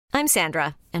I'm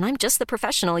Sandra, and I'm just the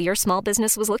professional your small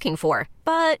business was looking for.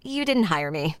 But you didn't hire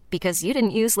me because you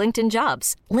didn't use LinkedIn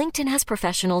Jobs. LinkedIn has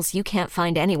professionals you can't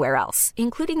find anywhere else,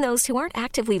 including those who aren't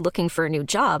actively looking for a new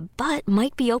job, but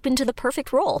might be open to the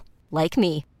perfect role, like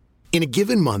me. In a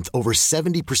given month, over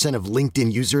 70% of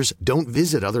LinkedIn users don't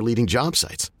visit other leading job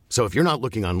sites. So if you're not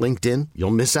looking on LinkedIn,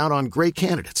 you'll miss out on great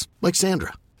candidates like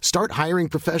Sandra. Start hiring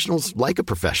professionals like a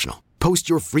professional. Post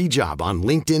your free job on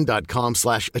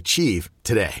linkedin.com/achieve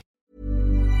today.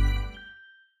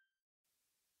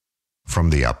 From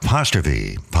the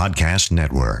Apostrophe Podcast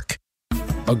Network.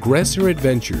 Aggressor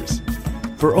Adventures.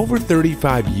 For over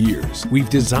 35 years, we've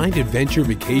designed adventure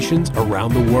vacations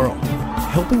around the world,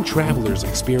 helping travelers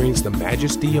experience the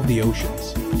majesty of the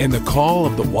oceans and the call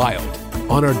of the wild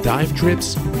on our dive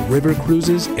trips, river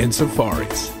cruises, and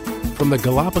safaris. From the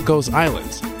Galapagos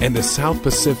Islands and the South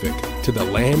Pacific to the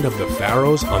land of the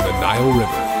Faroes on the Nile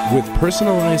River, with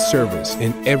personalized service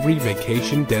in every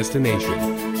vacation destination.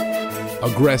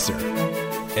 Aggressor.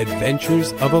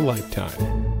 Adventures of a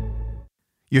lifetime.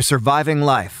 You're surviving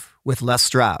life with Les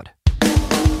Stroud.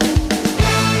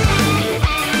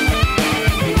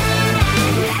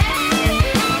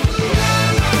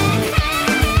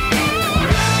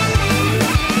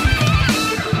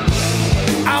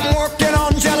 I'm working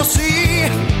on jealousy.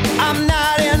 I'm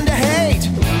not into hate.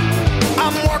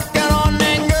 I'm working on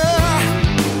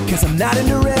anger, 'cause I'm not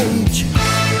into rage.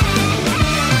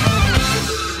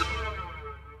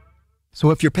 So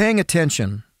if you're paying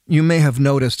attention, you may have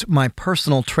noticed my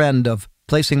personal trend of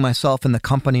placing myself in the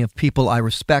company of people I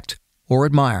respect or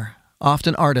admire,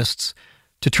 often artists,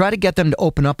 to try to get them to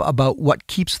open up about what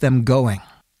keeps them going.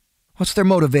 What's their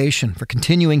motivation for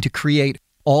continuing to create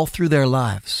all through their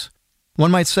lives?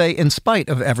 One might say, in spite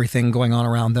of everything going on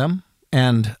around them,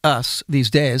 and us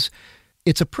these days,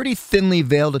 it's a pretty thinly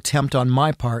veiled attempt on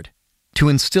my part to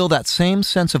instill that same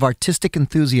sense of artistic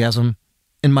enthusiasm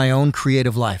in my own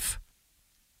creative life.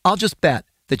 I'll just bet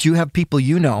that you have people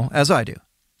you know, as I do,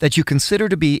 that you consider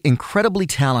to be incredibly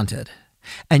talented,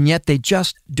 and yet they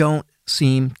just don't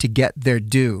seem to get their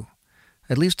due,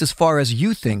 at least as far as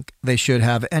you think they should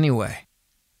have anyway.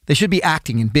 They should be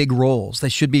acting in big roles. They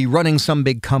should be running some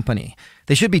big company.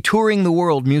 They should be touring the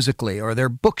world musically, or their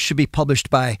books should be published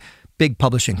by big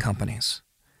publishing companies.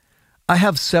 I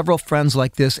have several friends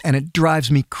like this, and it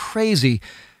drives me crazy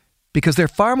because they're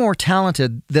far more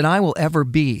talented than I will ever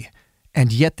be,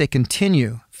 and yet they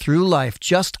continue through life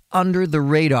just under the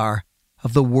radar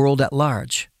of the world at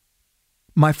large.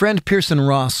 My friend Pearson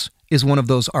Ross is one of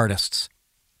those artists.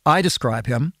 I describe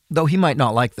him, though he might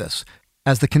not like this,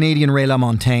 as the Canadian Ray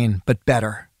LaMontagne, but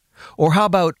better. Or how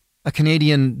about a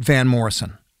Canadian Van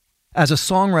Morrison? As a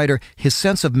songwriter, his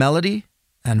sense of melody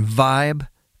and vibe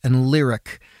and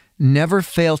lyric never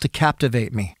fail to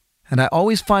captivate me, and I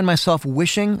always find myself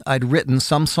wishing I'd written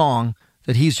some song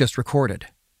that he's just recorded.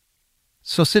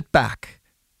 So sit back,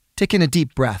 take in a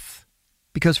deep breath,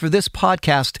 because for this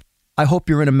podcast, I hope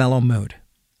you're in a mellow mood.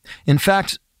 In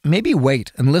fact, maybe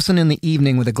wait and listen in the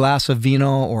evening with a glass of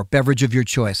vino or beverage of your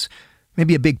choice,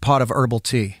 maybe a big pot of herbal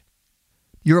tea.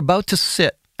 You're about to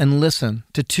sit and listen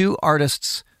to two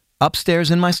artists upstairs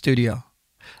in my studio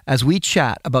as we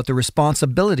chat about the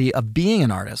responsibility of being an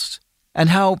artist and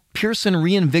how Pearson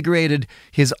reinvigorated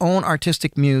his own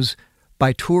artistic muse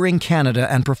by touring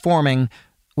Canada and performing,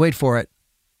 wait for it,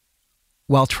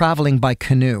 while traveling by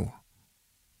canoe.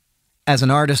 As an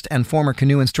artist and former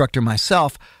canoe instructor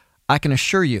myself, I can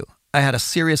assure you I had a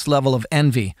serious level of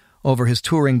envy over his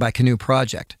touring by canoe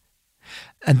project.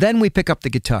 And then we pick up the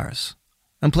guitars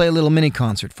and play a little mini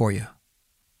concert for you.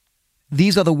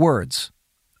 These are the words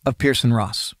of Pearson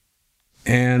Ross.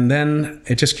 And then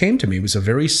it just came to me. It was a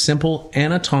very simple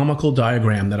anatomical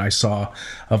diagram that I saw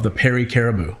of the Peary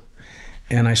caribou.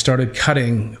 And I started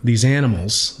cutting these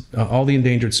animals, all the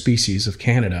endangered species of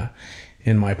Canada,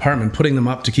 in my apartment, putting them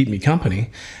up to keep me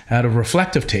company out of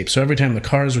reflective tape. So every time the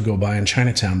cars would go by in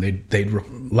Chinatown, they'd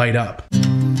light up.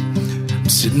 I'm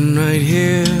sitting right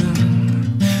here,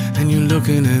 and you're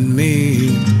looking at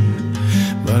me,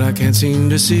 but I can't seem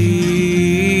to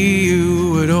see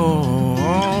you at all.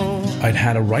 I'd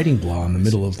had a writing blow in the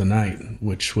middle of the night,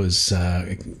 which was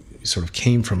it sort of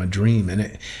came from a dream.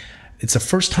 And it's the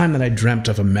first time that I dreamt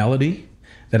of a melody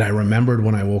that I remembered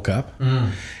when I woke up.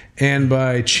 And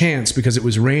by chance, because it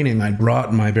was raining, I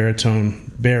brought my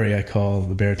baritone Barry, I call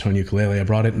the baritone ukulele, I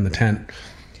brought it in the tent.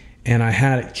 And I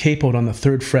had it capoed on the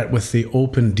 3rd fret with the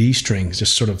open D strings,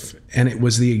 just sort of, and it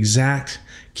was the exact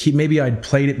key. Maybe I'd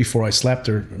played it before I slept,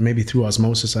 or maybe through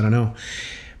osmosis, I don't know.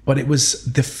 But it was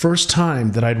the first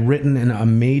time that I'd written in a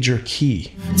major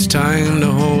key. It's time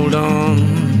to hold on.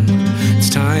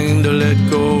 It's time to let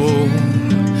go.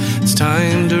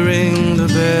 time to ring the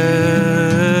bell.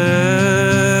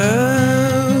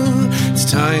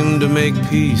 It's time to make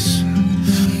peace.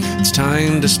 It's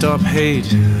time to stop hate.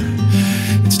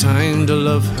 It's time to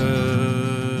love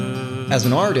her. As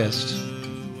an artist,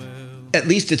 at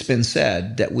least it's been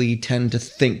said that we tend to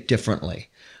think differently.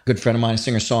 A good friend of mine, a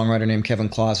singer-songwriter named Kevin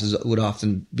Kloss, would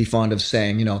often be fond of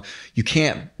saying, you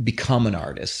can't become an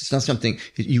artist. It's not something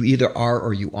you either are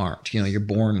or you aren't. You're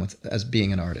born as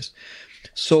being an artist.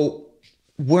 So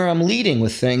where I'm leading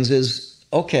with things is,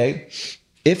 okay,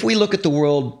 if we look at the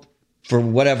world for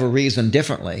whatever reason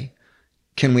differently,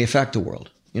 can we affect the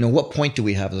world? What point do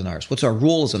we have as an artist? What's our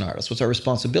role as an artist? What's our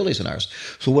responsibility as an artist?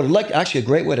 So what I'd like, actually a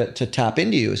great way to tap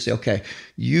into you is say, okay,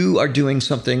 you are doing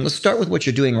something. Let's start with what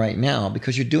you're doing right now,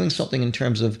 because you're doing something in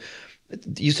terms of,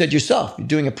 you said yourself, you're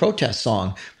doing a protest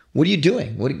song. What are you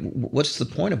doing? What's the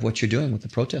point of what you're doing with the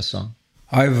protest song?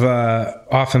 I've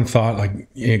often thought like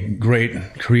a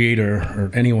great creator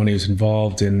or anyone who's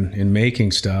involved in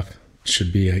making stuff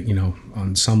should be,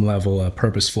 on some level, a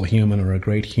purposeful human or a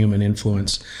great human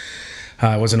influence.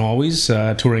 I wasn't always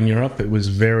touring Europe. It was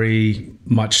very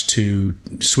much to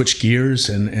switch gears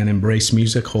and embrace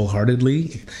music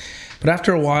wholeheartedly. But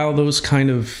after a while, those kind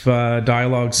of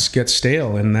dialogues get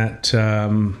stale, and that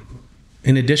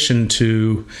in addition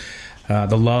to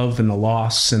the love and the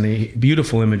loss and the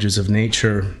beautiful images of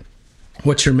nature,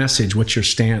 what's your message? What's your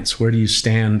stance? Where do you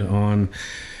stand on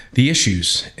the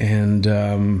issues? And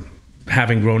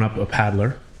having grown up a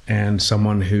paddler and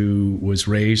someone who was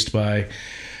raised by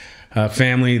a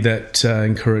family that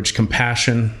encouraged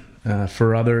compassion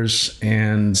for others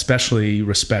and especially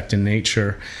respect in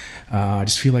nature, I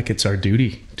just feel like it's our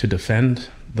duty to defend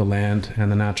the land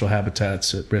and the natural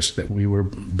habitats at risk that we were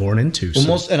born into.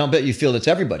 Well, and I'll bet you feel it's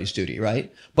everybody's duty, right?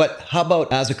 But how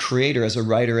about as a creator, as a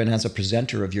writer, and as a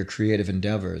presenter of your creative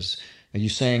endeavors, are you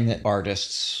saying that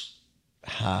artists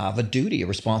have a duty, a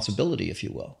responsibility, if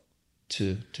you will,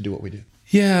 to do what we do?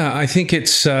 Yeah, I think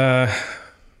it's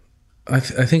I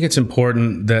think it's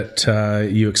important that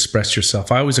you express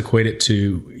yourself. I always equate it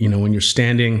to, when you're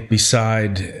standing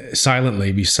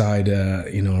silently beside a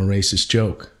racist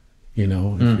joke.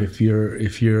 If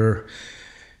you're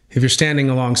standing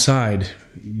alongside,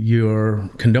 you're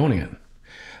condoning it.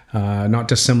 Not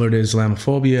dissimilar to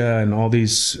Islamophobia and all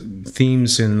these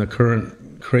themes in the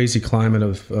current crazy climate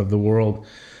of the world.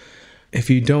 If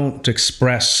you don't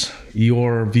express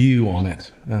your view on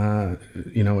it,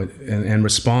 and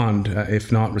respond,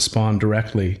 if not respond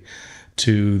directly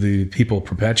to the people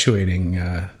perpetuating,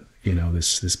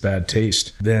 this bad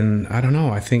taste, then I don't know.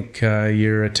 I think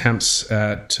your attempts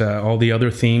at all the other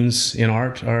themes in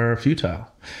art are futile,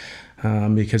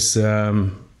 because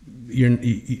no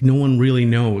one really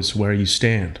knows where you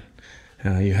stand.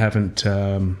 You haven't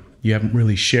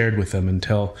really shared with them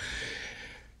until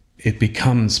it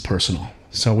becomes personal.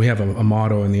 So we have a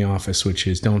motto in the office, which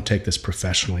is, don't take this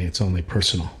professionally, it's only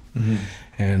personal. Mm-hmm.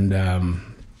 And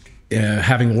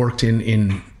having worked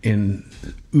in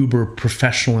uber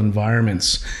professional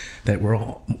environments that were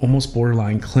almost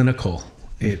borderline clinical,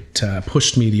 it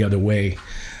pushed me the other way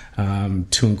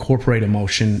to incorporate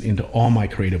emotion into all my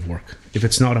creative work. If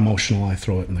it's not emotional, I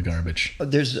throw it in the garbage.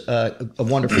 There's a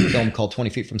wonderful film called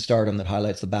 20 Feet from Stardom that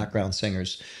highlights the background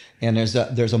singers. And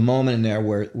there's a moment in there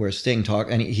where Sting talks,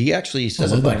 and he actually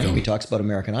says he talks about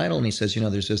American Idol, and he says,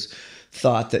 there's this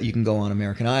thought that you can go on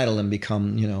American Idol and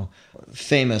become,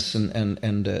 famous,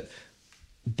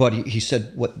 but he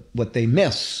said what they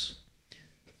miss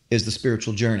is the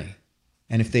spiritual journey.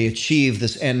 And if they achieve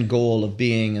this end goal of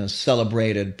being a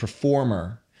celebrated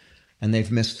performer, and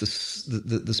they've missed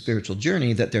the spiritual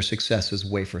journey, that their success is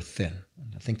wafer thin.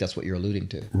 I think that's what you're alluding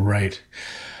to. Right.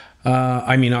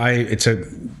 It's a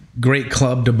great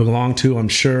club to belong to, I'm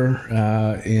sure,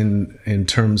 in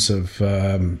terms of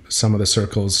some of the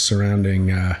circles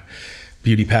surrounding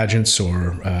beauty pageants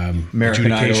or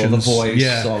American Idol, The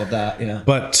Voice, all of that. Yeah.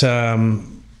 But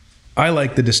I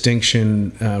like the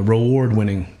distinction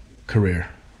reward-winning career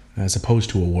as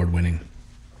opposed to award-winning.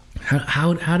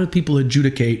 How do people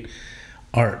adjudicate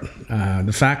art?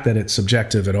 The fact that it's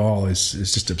subjective at all is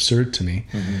just absurd to me.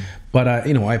 Mm-hmm. But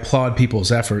I applaud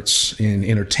people's efforts in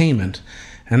entertainment,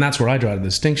 and that's where I draw the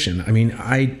distinction.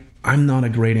 I'm not a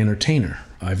great entertainer.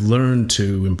 I've learned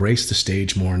to embrace the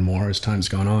stage more and more as time's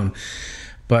gone on.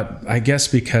 But I guess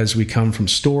because we come from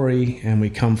story and we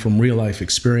come from real life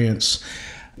experience,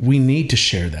 we need to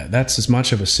share that. That's as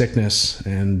much of a sickness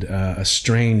and a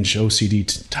strange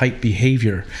OCD type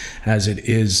behavior as it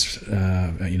is,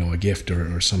 a gift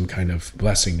or some kind of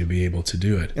blessing to be able to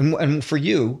do it. And for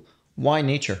you, why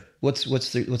nature? What's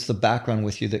the background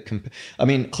with you that?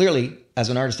 Clearly, as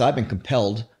an artist, I've been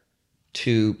compelled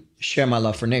to share my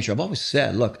love for nature. I've always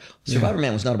said, look, Survivor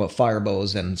Man was not about fire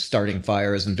bows and starting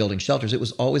fires and building shelters. It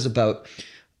was always about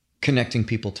connecting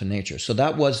people to nature. So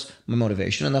that was my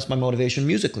motivation, and that's my motivation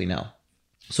musically now.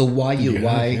 So why you?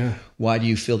 Why do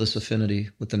you feel this affinity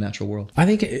with the natural world? I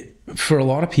think for a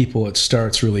lot of people, it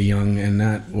starts really young, and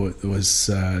that was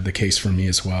the case for me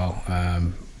as well.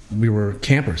 We were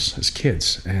campers as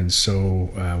kids, and so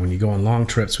when you go on long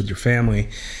trips with your family,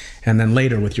 and then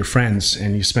later with your friends,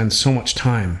 and you spend so much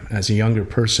time as a younger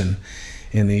person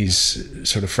in these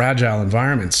sort of fragile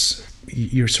environments,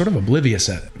 you're sort of oblivious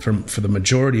for the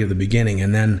majority of the beginning.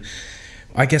 And then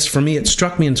I guess for me, it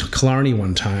struck me into Killarney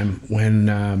one time when...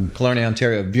 Killarney,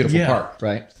 Ontario, beautiful park,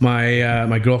 right?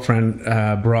 My girlfriend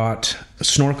brought a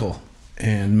snorkel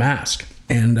and mask.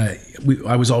 And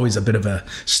I was always a bit of a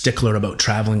stickler about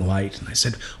traveling light. And I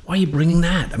said, why are you bringing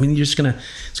that? I mean, it's going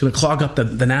to clog up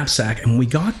the knapsack. And we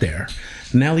got there.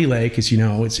 Nellie Lake, as you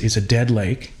know, it's a dead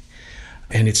lake.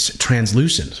 And it's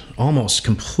translucent, almost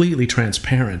completely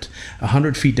transparent.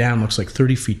 100 feet down looks like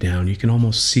 30 feet down. You can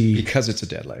almost see... Because it's a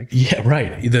dead lake. Yeah,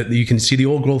 right. You can see the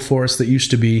old growth forest that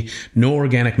used to be, no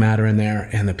organic matter in there,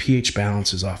 and the pH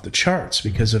balance is off the charts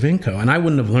because of Inco. And I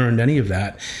wouldn't have learned any of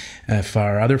that if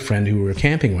our other friend who we were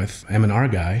camping with, M&R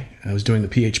guy, was doing the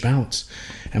pH balance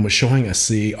and was showing us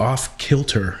the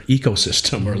off-kilter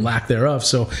ecosystem or lack thereof.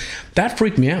 So that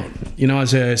freaked me out.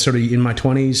 As a sort of in my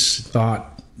 20s, thought,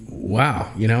 wow,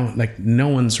 like no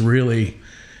one's really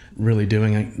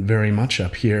doing very much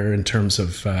up here in terms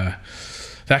of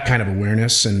that kind of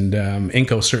awareness. And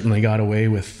Inco certainly got away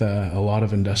with a lot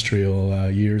of industrial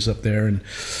years up there. And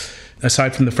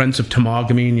aside from the Friends of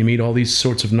Temagami, you meet all these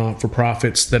sorts of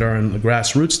not-for-profits that are on the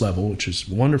grassroots level, which is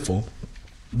wonderful.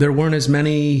 There weren't as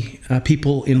many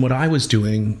people in what I was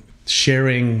doing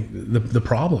sharing the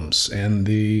problems and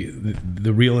the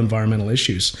real environmental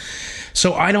issues.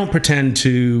 So I don't pretend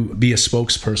to be a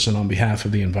spokesperson on behalf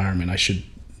of the environment. I should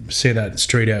say that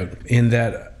straight out, in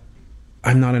that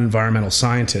I'm not an environmental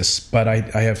scientist, but I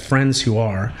have friends who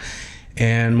are.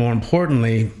 And more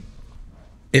importantly,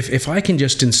 if I can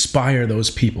just inspire those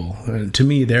people, to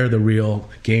me, they're the real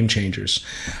game changers.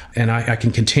 And I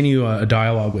can continue a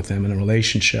dialogue with them in a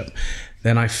relationship,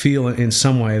 then I feel in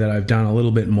some way that I've done a little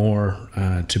bit more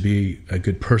to be a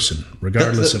good person,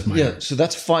 regardless of my... Yeah, so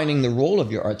that's finding the role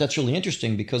of your art. That's really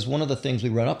interesting, because one of the things we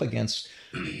run up against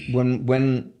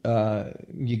when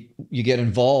you get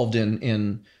involved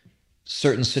in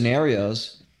certain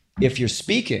scenarios, if you're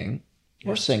speaking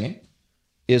or singing,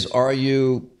 is, are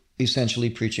you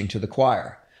essentially preaching to the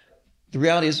choir? The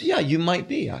reality is, yeah, you might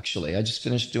be, actually. I just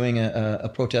finished doing a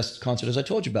protest concert, as I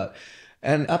told you about.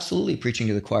 And absolutely preaching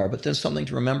to the choir. But there's something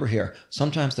to remember here.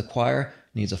 Sometimes the choir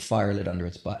needs a fire lit under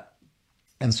its butt.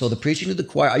 And so the preaching to the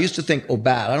choir, I used to think, oh,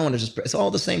 bad, I don't want to just, it's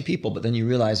all the same people. But then you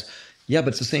realize, yeah, but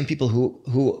it's the same people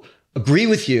who agree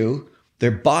with you. They're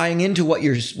buying into what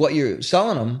you're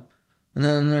selling them, and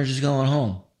then they're just going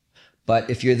home. But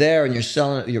if you're there and you're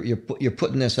selling, you're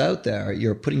putting this out there,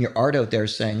 you're putting your art out there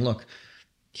saying, look,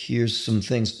 here's some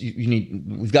things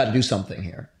we've got to do something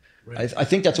here. Right. I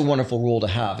think that's a wonderful role to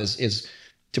have, is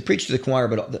to preach to the choir,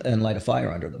 and light a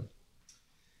fire under them.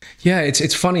 Yeah,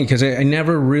 it's funny because I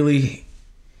never really,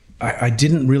 I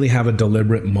didn't really have a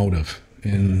deliberate motive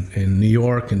in New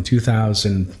York in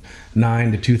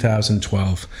 2009 to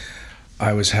 2012.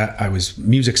 I was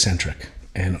music centric,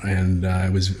 and I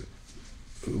was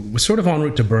sort of en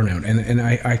route to burnout, and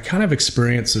I kind of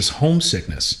experienced this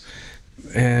homesickness,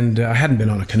 and I hadn't been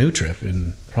on a canoe trip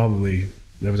in probably.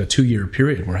 There was a 2-year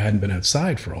period where I hadn't been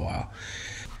outside for a while.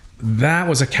 That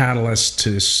was a catalyst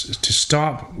to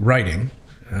stop writing,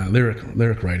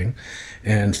 lyric writing,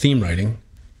 and theme writing.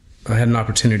 I had an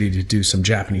opportunity to do some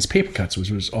Japanese paper cuts, which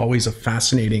was always a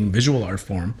fascinating visual art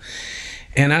form.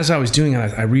 And as I was doing it,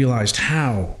 I realized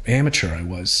how amateur I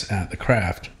was at the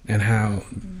craft, and how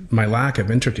my lack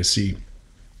of intricacy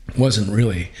wasn't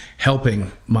really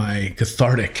helping my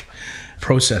cathartic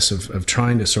process of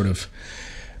trying to sort of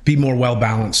be more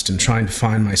well-balanced and trying to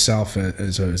find myself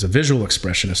as a visual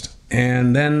expressionist.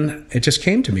 And then it just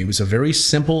came to me. It was a very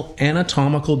simple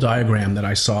anatomical diagram that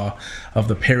I saw of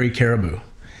the Peary caribou.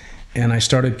 And I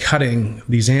started cutting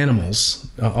these animals,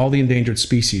 all the endangered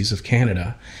species of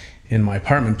Canada, in my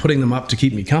apartment, putting them up to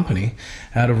keep me company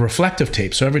out of reflective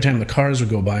tape. So every time the cars would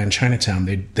go by in Chinatown,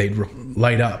 they'd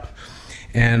light up.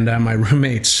 And my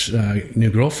roommate's new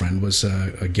girlfriend was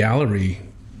a gallery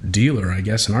dealer, I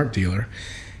guess, an art dealer.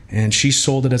 And she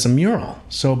sold it as a mural.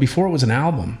 So before it was an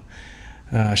album,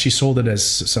 she sold it as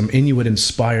some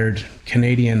Inuit-inspired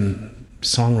Canadian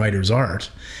songwriter's art.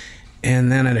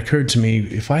 And then it occurred to me,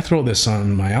 if I throw this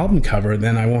on my album cover,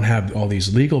 then I won't have all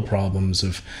these legal problems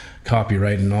of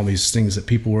copyright and all these things that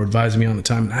people were advising me on at the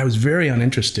time. And I was very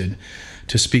uninterested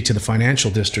to speak to the financial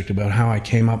district about how I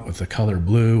came up with the color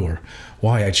blue or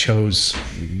why I chose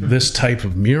this type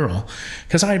of mural,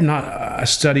 because I'm not a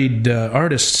studied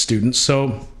artist student.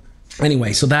 So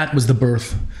anyway, so that was the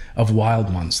birth of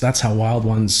Wild Ones. That's how Wild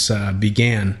Ones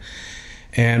began.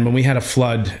 And when we had a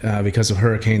flood because of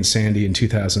Hurricane Sandy in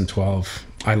 2012,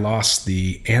 I lost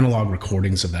the analog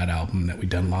recordings of that album that we'd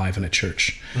done live in a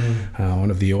church, one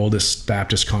of the oldest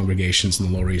Baptist congregations in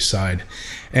the Lower East Side.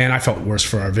 And I felt worse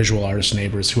for our visual artist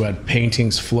neighbors who had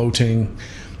paintings floating,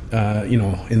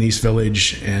 in East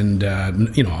Village. And,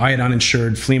 I had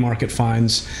uninsured flea market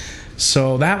fines.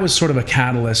 So that was sort of a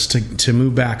catalyst to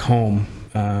move back home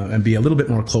and be a little bit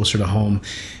more closer to home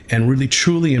and really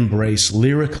truly embrace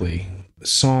lyrically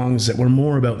songs that were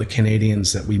more about the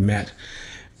Canadians that we met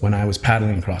when I was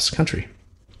paddling across the country.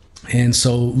 And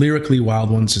so lyrically,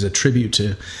 Wild Ones is a tribute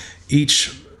to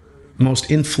each most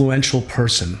influential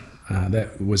person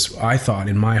that was, I thought,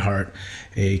 in my heart,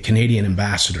 a Canadian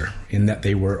ambassador, in that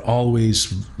they were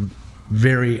always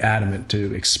very adamant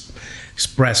to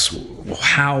express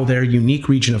how their unique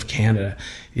region of Canada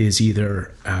is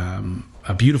either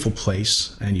a beautiful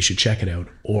place and you should check it out,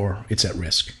 or it's at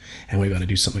risk and we've got to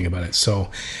do something about it. So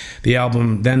the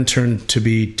album then turned to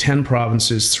be 10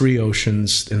 provinces, 3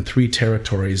 oceans, and 3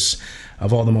 territories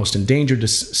of all the most endangered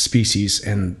species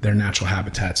and their natural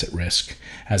habitats at risk,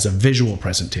 as a visual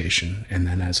presentation, and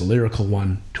then as a lyrical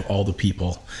one to all the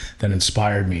people that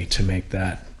inspired me to make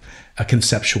that a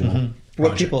conceptual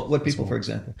project. What people, for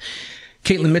example?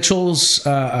 Caitlin Mitchell's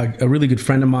a really good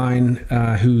friend of mine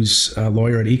who's a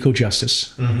lawyer at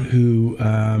EcoJustice, who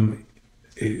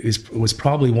was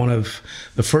probably one of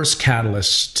the first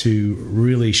catalysts to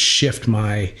really shift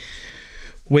my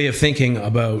way of thinking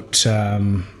about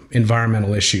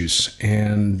environmental issues.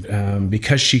 And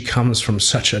because she comes from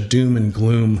such a doom and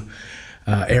gloom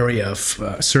area of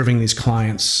serving these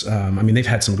clients, they've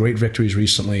had some great victories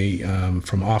recently,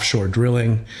 from offshore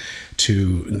drilling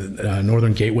to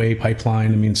Northern Gateway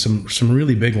pipeline. Some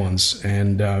really big ones,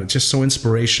 and just so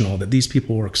inspirational that these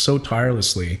people work so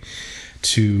tirelessly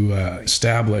to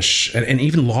establish and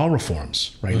even law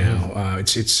reforms right now.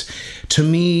 It's to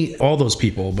me, all those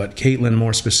people, but Caitlin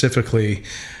more specifically,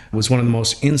 was one of the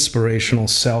most inspirational,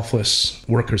 selfless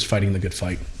workers fighting the good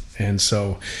fight. And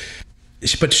so,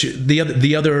 but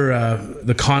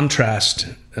the contrast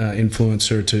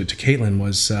influencer to Caitlin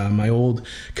was my old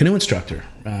canoe instructor,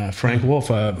 Frank Wolf,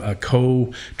 a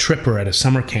co-tripper at a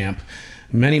summer camp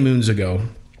many moons ago,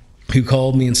 who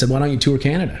called me and said, "Why don't you tour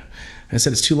Canada?" I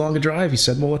said, "It's too long a drive." He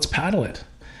said, "Well, let's paddle it."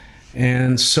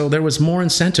 And so there was more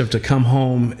incentive to come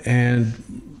home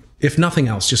and, if nothing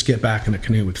else, just get back in a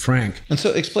canoe with Frank. And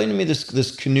so explain to me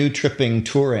this canoe tripping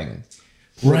touring.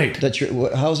 Right. How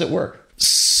does it work?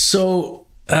 So,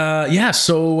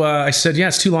 I said, "Yeah,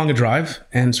 it's too long a drive."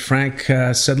 And Frank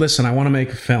said, "Listen, I want to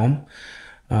make a film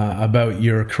about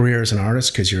your career as an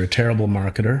artist, because you're a terrible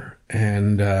marketer.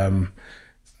 And,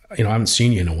 I haven't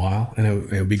seen you in a while, and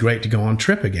it would be great to go on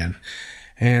trip again."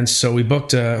 And so we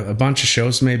booked a bunch of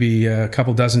shows, maybe a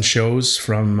couple dozen shows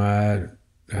from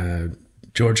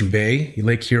Georgian Bay,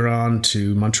 Lake Huron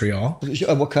to Montreal.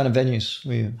 What kind of venues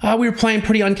were you? We were playing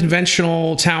pretty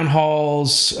unconventional town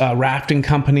halls, rafting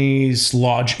companies,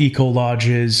 eco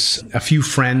lodges, a few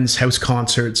friends' house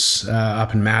concerts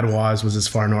up in Mattawas was as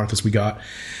far north as we got.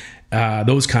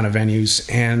 Those kind of venues,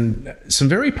 and some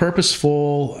very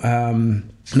purposeful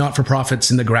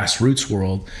not-for-profits in the grassroots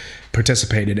world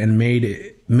participated and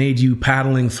made you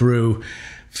paddling through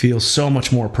feel so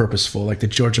much more purposeful, like the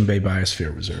Georgian Bay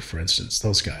Biosphere Reserve, for instance.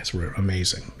 Those guys were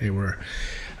amazing. They were.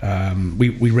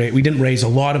 We didn't raise a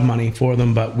lot of money for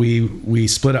them, but we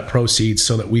split up proceeds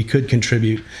so that we could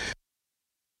contribute.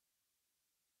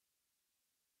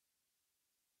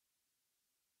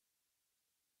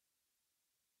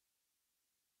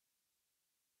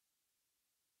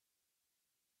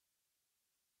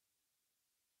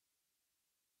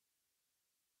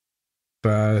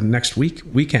 Next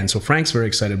weekend. So Frank's very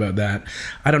excited about that.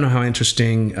 I don't know how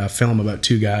interesting a film about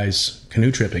 2 guys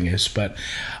canoe tripping is, but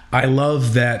I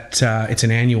love that it's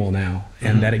an annual now,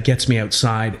 and that it gets me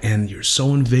outside and you're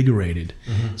so invigorated,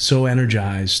 so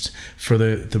energized for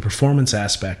the performance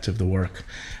aspect of the work,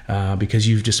 because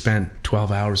you've just spent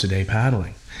 12 hours a day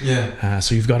paddling. Yeah.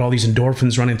 So you've got all these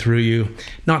endorphins running through you,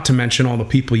 not to mention all the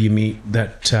people you meet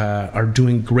that are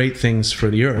doing great things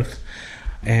for the earth,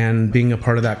 and being a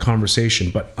part of that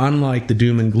conversation. But unlike the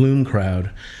doom and gloom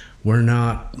crowd, we're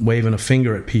not waving a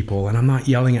finger at people, and I'm not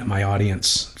yelling at my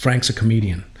audience. Frank's a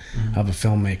comedian of a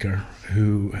filmmaker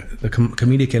who the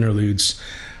comedic interludes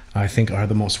I think are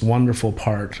the most wonderful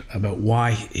part about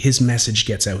why his message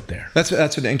gets out there. That's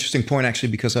an interesting point,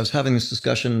 actually, because I was having this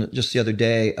discussion just the other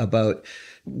day about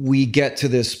we get to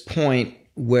this point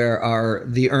where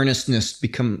the earnestness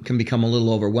can become a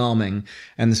little overwhelming,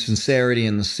 and the sincerity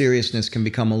and the seriousness can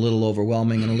become a little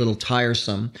overwhelming and a little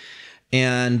tiresome.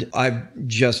 And I'm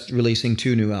just releasing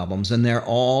 2 new albums, and they're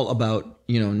all about,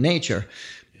 nature.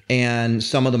 And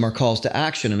some of them are calls to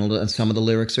action, and some of the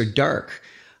lyrics are dark.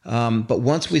 But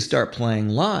once we start playing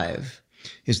live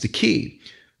is the key.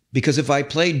 Because if I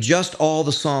played just all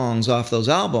the songs off those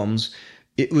albums,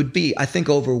 it would be, I think,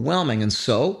 overwhelming. And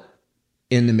so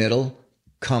in the middle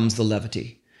comes the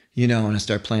levity, and I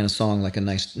start playing a song like a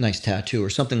nice tattoo or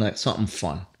something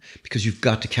fun, because you've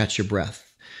got to catch your breath.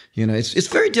 It's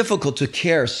very difficult to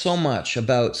care so much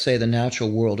about, say, the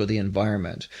natural world or the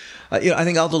environment. I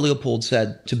think Aldo Leopold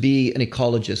said to be an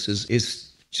ecologist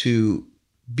is to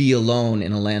be alone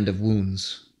in a land of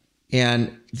wounds.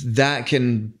 And that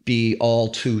can be all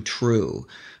too true.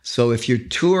 So if you're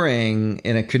touring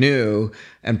in a canoe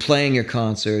and playing your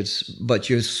concerts, but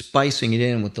you're spicing it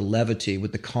in with the levity,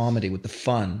 with the comedy, with the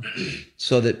fun,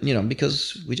 so that,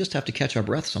 because we just have to catch our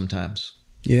breath sometimes.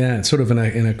 Yeah, it's sort of in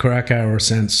a Krakauer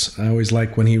sense. I always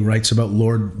like when he writes about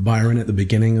Lord Byron at the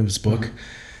beginning of his book.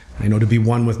 To be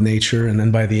one with nature, and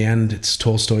then by the end, it's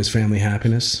Tolstoy's family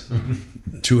happiness.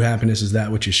 True happiness is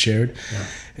that which is shared. Yeah.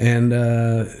 And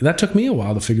that took me a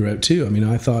while to figure out, too.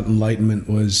 I thought enlightenment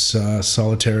was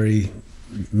solitary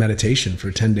meditation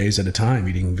for 10 days at a time,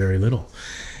 eating very little.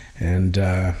 And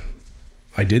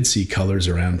I did see colors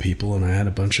around people, and I had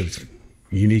a bunch of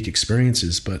unique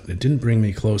experiences, but it didn't bring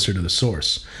me closer to the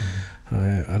source.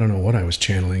 I don't know what I was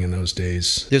channeling in those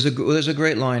days. There's a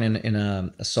great line in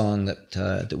a song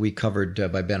that we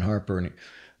covered by Ben Harper, and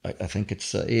I think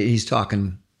it's he's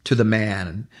talking to the man,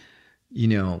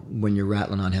 and when you're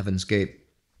rattling on Heaven's Gate,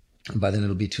 by then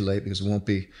it'll be too late, because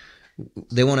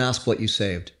they won't ask what you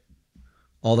saved.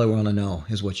 All they want to know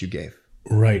is what you gave.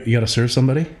 Right. You got to serve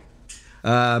somebody?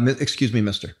 Excuse me,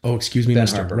 mister. Oh, excuse me, Ben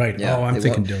mister. Harper. Right. Yeah, I'm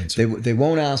thinking doing so. They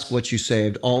won't ask what you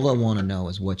saved. All they want to know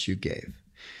is what you gave.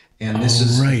 And this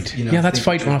is right. That's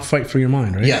fight for your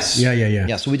mind, right? Yes. Yeah.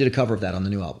 Yeah. So we did a cover of that on the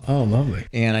new album. Oh, lovely.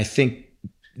 And I think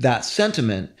that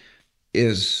sentiment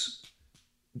is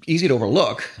easy to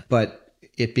overlook, but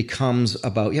it becomes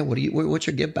about, what's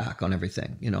your give back on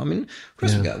everything? Of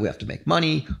course we have to make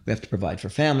money, we have to provide for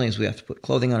families, we have to put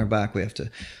clothing on our back, we have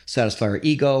to satisfy our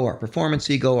ego, our performance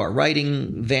ego, our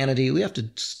writing vanity. We have to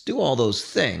do all those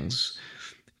things,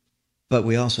 but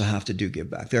we also have to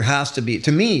give back. There has to be,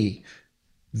 to me,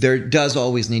 there does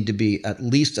always need to be at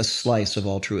least a slice of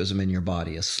altruism in your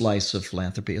body, a slice of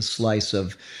philanthropy, a slice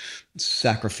of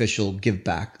sacrificial give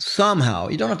back. Somehow,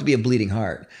 you don't have to be a bleeding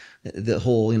heart. The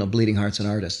whole, bleeding hearts and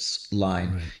artists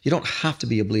line. Right. You don't have to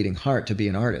be a bleeding heart to be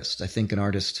an artist. I think an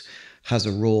artist has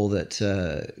a role that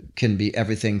can be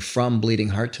everything from bleeding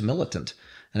heart to militant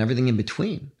and everything in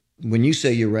between. When you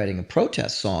say you're writing a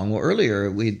protest song, well,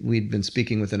 earlier we'd been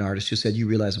speaking with an artist who said you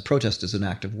realize a protest is an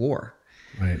act of war.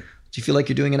 Right. Do you feel like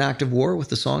you're doing an act of war with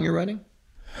the song you're writing?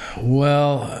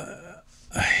 Well,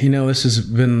 this has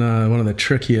been one of the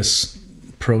trickiest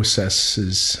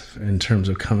processes in terms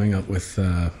of coming up with,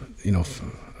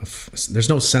 there's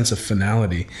no sense of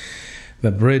finality.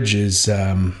 The bridge is,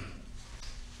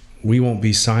 we won't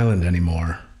be silent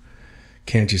anymore.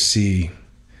 Can't you see?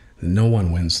 No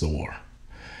one wins the war.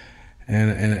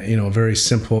 And very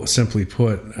simply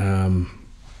put,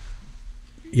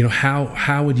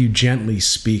 how would you gently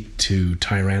speak to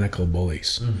tyrannical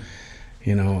bullies?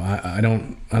 I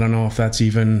don't know if that's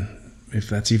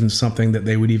even something that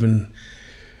they would even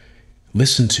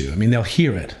listen to. They'll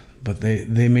hear it, but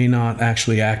they may not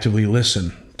actually actively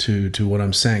listen to what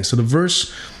I'm saying. So the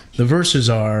verses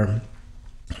are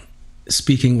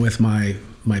speaking with my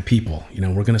people.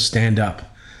 We're going to stand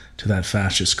up to that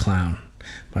fascist clown.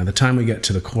 By the time we get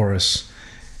to the chorus,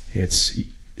 it's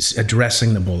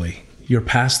addressing the bully. You're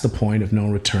past the point of no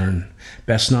return.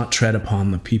 Best not tread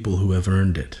upon the people who have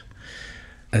earned it.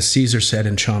 As Caesar said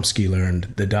and Chomsky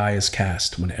learned, the die is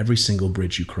cast when every single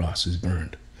bridge you cross is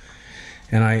burned.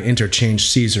 And I interchanged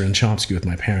Caesar and Chomsky with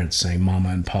my parents, saying Mama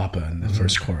and Papa in the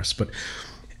first chorus. But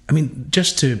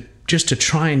just to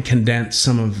try and condense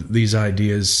some of these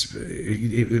ideas,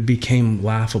 it became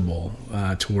laughable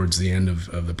towards the end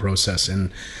of the process.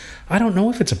 And I don't know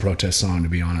if it's a protest song, to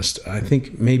be honest. I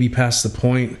think maybe past the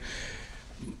point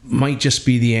might just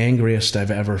be the angriest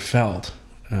I've ever felt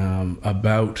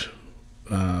about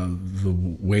the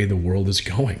way the world is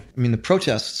going. The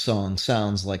protest song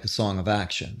sounds like a song of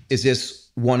action. Is this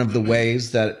one of the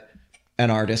ways that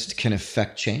an artist can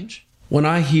affect change? When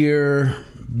I hear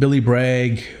Billy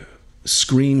Bragg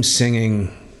scream singing,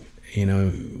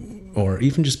 or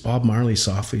even just Bob Marley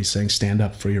softly saying, stand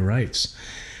up for your rights,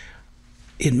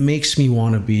 it makes me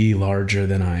want to be larger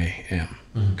than I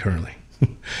am currently.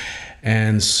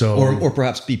 And so... Or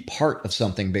perhaps be part of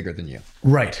something bigger than you.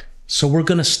 Right. So we're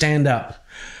going to stand up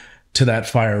to that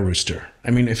fire rooster.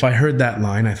 I mean, if I heard that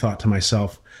line, I thought to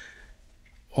myself,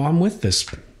 well, I'm with this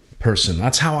person.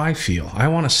 That's how I feel. I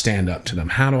want to stand up to them.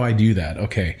 How do I do that?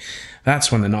 Okay.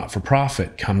 That's when the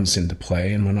not-for-profit comes into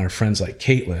play, and when our friends like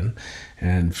Caitlin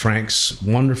and Frank's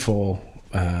wonderful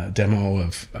demo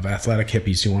of Athletic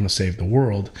Hippies Who Want to Save the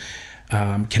World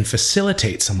can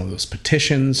facilitate some of those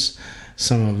petitions,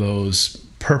 some of those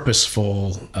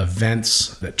purposeful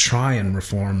events that try and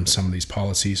reform some of these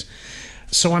policies.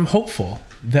 So I'm hopeful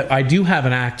that I do have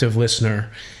an active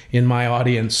listener in my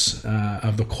audience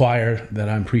of the choir that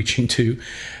I'm preaching to.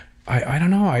 I don't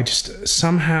know, I just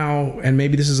somehow, and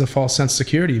maybe this is a false sense of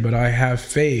security, but I have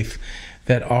faith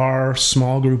that our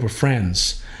small group of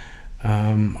friends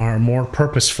are more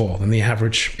purposeful than the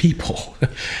average people.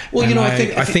 Well,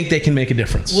 I think they can make a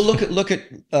difference. Well, look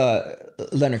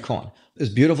at Leonard Cohen. As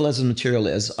beautiful as his material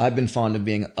is, I've been fond of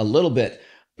being a little bit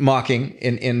mocking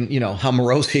in how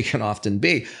morose he can often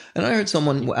be. And I heard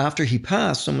someone, after he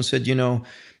passed, someone said,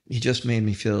 he just made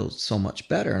me feel so much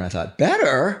better. And I thought,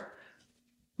 better?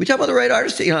 We talk about the right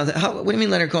artist. What do you mean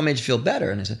Leonard Cohen made you feel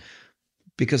better? And I said,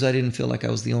 because I didn't feel like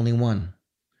I was the only one.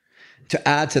 To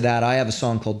add to that, I have a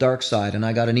song called Dark Side, and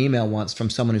I got an email once from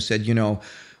someone who said,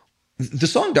 the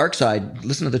song Dark Side,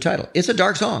 listen to the title. It's a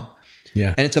dark song.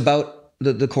 Yeah. And it's about,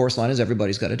 the chorus line is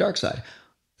everybody's got a dark side.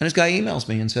 And this guy emails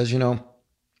me and says,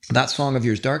 that song of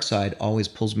yours, Dark Side, always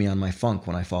pulls me on my funk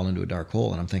when I fall into a dark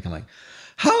hole. And I'm thinking like,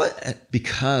 how?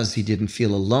 Because he didn't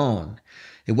feel alone.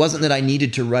 It wasn't that I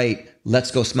needed to write, let's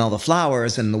go smell the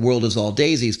flowers and the world is all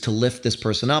daisies to lift this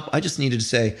person up. I just needed to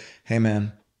say, hey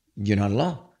man, you're not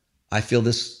alone. I feel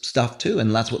this stuff too.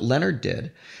 And that's what Leonard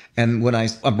did. And when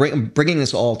I'm bringing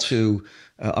this all to,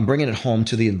 I'm bringing it home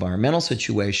to the environmental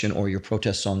situation or your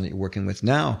protest song that you're working with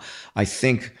now. I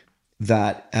think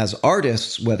that as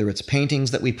artists, whether it's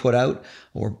paintings that we put out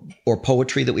or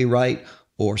poetry that we write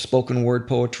or spoken word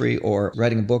poetry or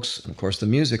writing books, and of course the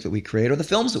music that we create or the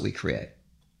films that we create,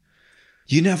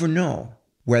 you never know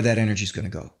where that energy is going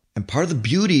to go. And part of the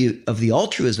beauty of the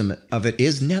altruism of it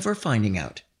is never finding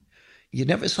out.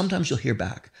 Sometimes you'll hear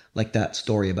back, like that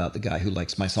story about the guy who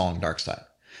likes my song, Dark Side.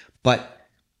 But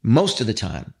most of the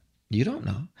time, you don't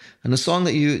know. And the song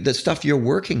the stuff you're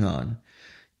working on,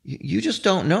 you just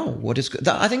don't know what is good.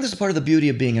 I think this is part of the beauty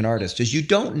of being an artist, is you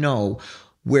don't know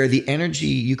where the energy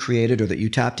you created or that you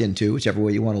tapped into, whichever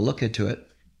way you want to look into it,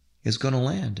 is going to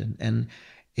land. And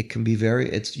it can be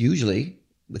it's usually,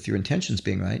 with your intentions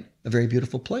being right, a very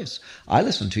beautiful place. I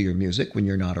listen to your music when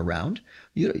you're not around.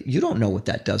 You don't know what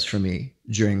that does for me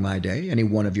during my day. Any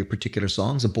one of your particular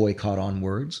songs, A Boy Caught on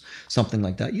Words, something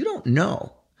like that. You don't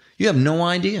know. You have no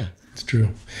idea. It's true.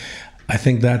 I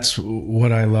think that's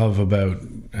what I love about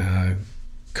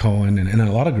Cohen and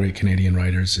a lot of great Canadian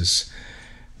writers is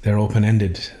they're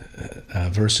open-ended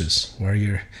verses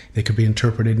where they could be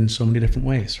interpreted in so many different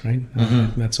ways, right?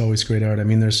 Mm-hmm. That's always great art. I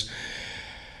mean, it's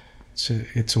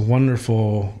a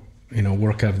wonderful,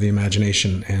 work of the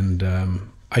imagination, and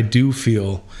I do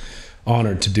feel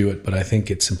honored to do it. But I think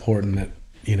it's important that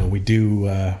we do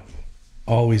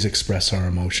always express our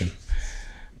emotion,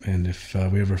 and if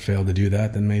we ever fail to do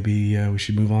that, then maybe we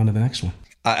should move on to the next one.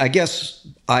 I guess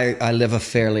I live a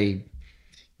fairly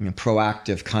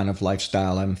proactive kind of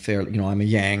lifestyle. I'm I'm a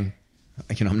yang.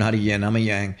 I'm not a yin. I'm a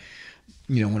yang.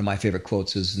 One of my favorite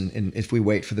quotes is, if we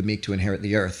wait for the meek to inherit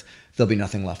the earth, there'll be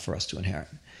nothing left for us to inherit.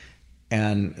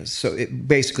 And so it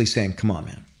basically saying, come on,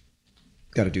 man,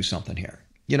 got to do something here.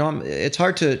 It's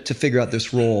hard to figure out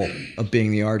this role of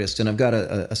being the artist. And I've got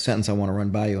a sentence I want to run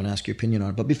by you and ask your opinion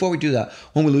on. But before we do that,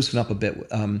 when we loosen up a bit,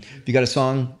 you got a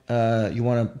song you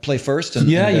want to play first?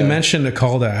 You mentioned a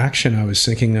call to action. I was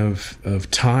thinking of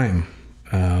time.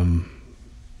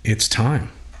 It's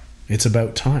time. It's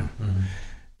about time. Mm-hmm.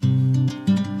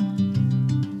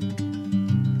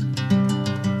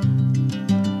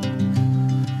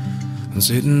 I'm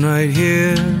sitting right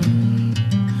here,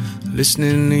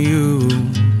 listening to you,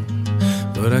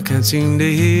 but I can't seem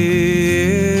to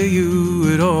hear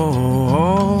you at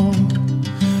all.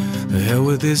 The hell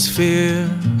with this fear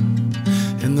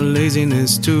and the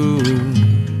laziness too.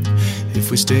 If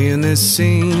we stay in this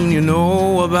scene,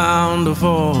 we're bound to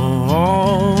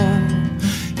fall.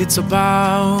 It's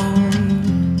about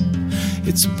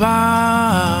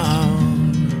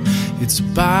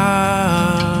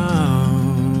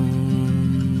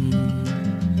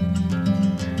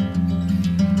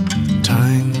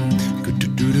time.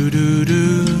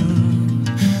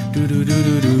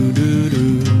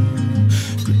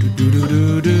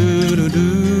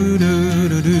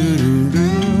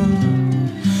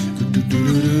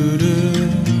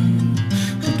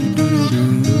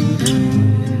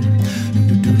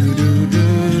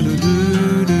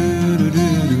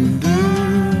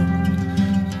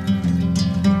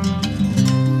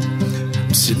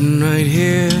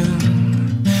 here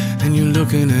and you're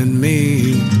looking at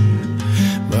me,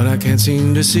 but I can't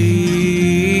seem to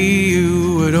see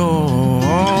you at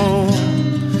all.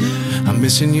 I'm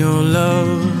missing your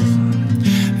love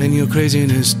and your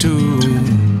craziness too.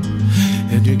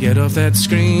 And you get off that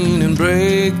screen and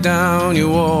break down your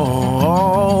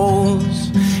walls.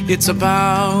 It's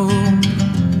about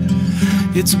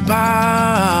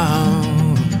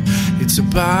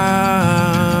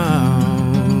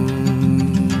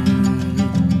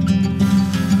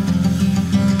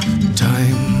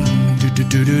time. Do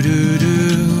do do do do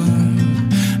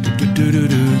do do do do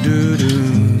do do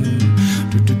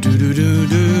do do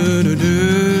do do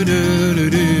do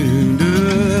do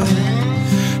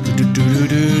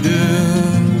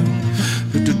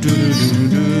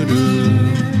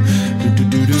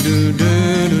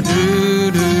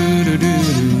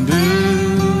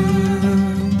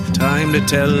Time to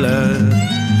tell her,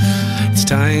 it's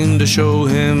time to show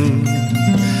him,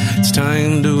 it's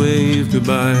time to wave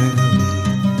goodbye.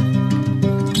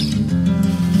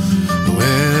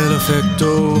 Well,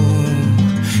 affecto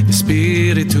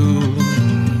espiritu,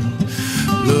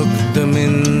 look them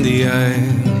in the eye.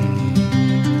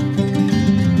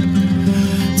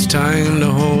 It's time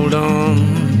to hold on,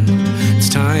 it's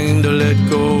time to let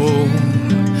go,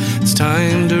 it's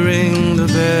time to ring the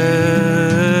bell,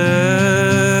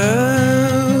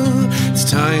 it's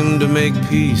time to make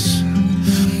peace,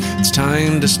 it's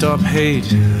time to stop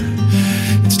hate,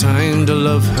 it's time to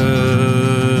love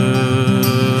her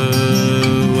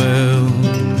well.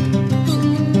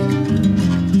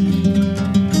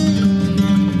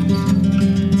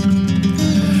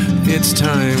 It's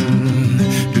time.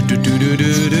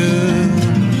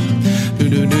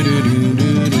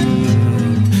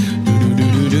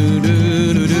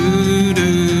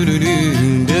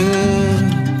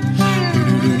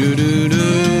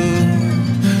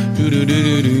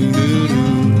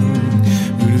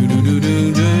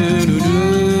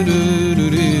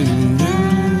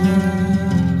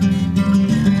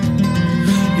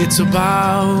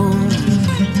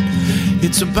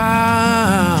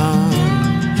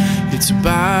 It's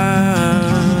about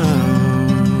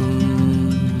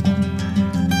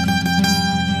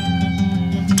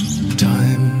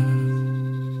time.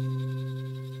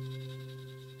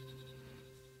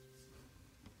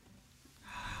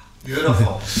 Beautiful.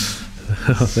 Oh,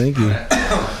 thank you.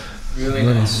 Really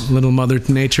nice. Little Mother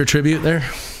Nature tribute there.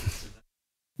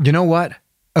 You know what?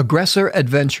 Aggressor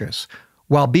Adventures,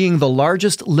 while being the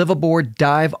largest liveaboard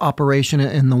dive operation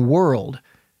in the world,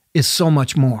 is so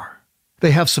much more.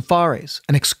 They have safaris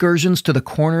and excursions to the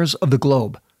corners of the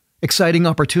globe, exciting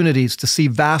opportunities to see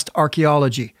vast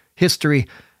archaeology, history,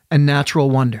 and natural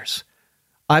wonders.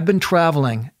 I've been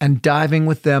traveling and diving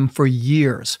with them for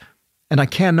years, and I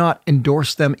cannot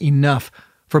endorse them enough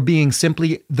for being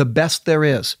simply the best there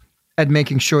is at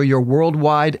making sure your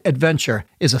worldwide adventure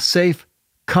is a safe,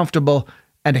 comfortable,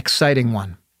 and exciting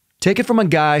one. Take it from a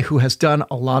guy who has done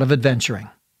a lot of adventuring.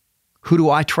 Who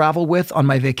do I travel with on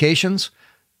my vacations?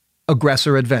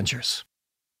 Aggressor Adventures.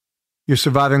 You're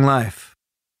surviving life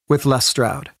with Les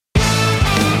Stroud.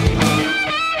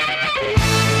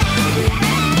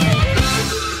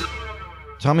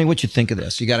 Tell me what you think of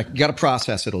this. You gotta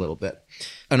process it a little bit.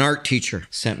 An art teacher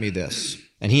sent me this,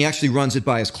 and he actually runs it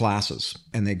by his classes,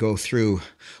 and they go through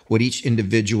what each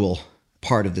individual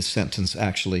part of this sentence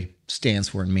actually stands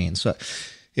for and means. So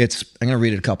I'm going to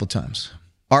read it a couple times.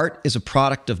 Art is a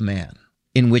product of man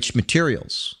in which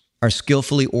materials are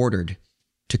skillfully ordered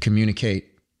to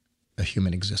communicate a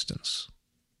human existence.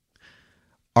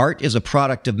 Art is a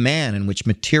product of man in which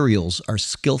materials are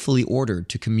skillfully ordered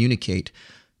to communicate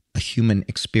a human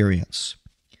experience.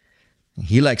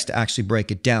 He likes to actually break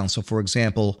it down. So, for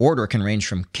example, order can range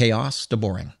from chaos to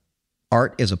boring.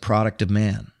 Art is a product of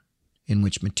man in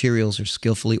which materials are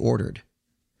skillfully ordered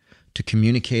to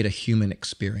communicate a human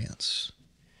experience.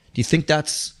 Do you think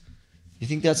that's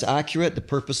accurate? The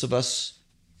purpose of us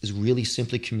is really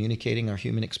simply communicating our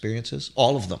human experiences?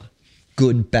 All of them.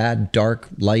 Good, bad, dark,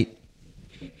 light,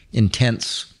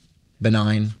 intense,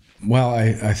 benign. Well,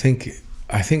 I think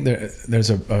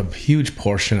there's a huge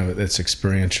portion of it that's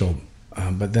experiential,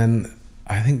 but then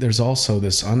I think there's also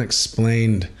this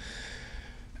unexplained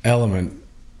element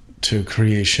to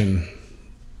creation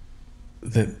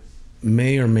that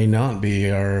may or may not be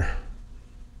our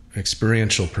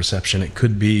experiential perception. It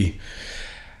could be,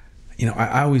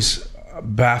 I always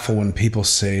baffle when people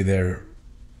say they're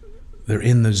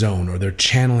in the zone or they're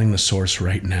channeling the source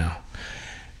right now.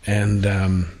 And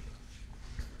I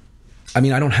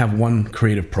don't have one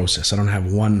creative process. I don't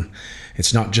have one.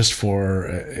 It's not just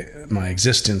for my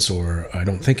existence, or I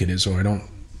don't think it is, or I don't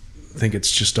think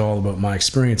it's just all about my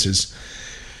experiences.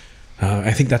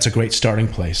 I think that's a great starting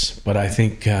place, but I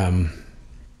think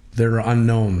there are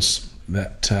unknowns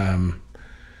that are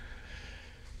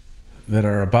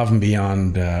above and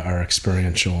beyond our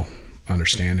experiential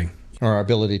understanding. Or our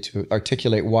ability to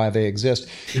articulate why they exist.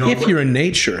 If you're in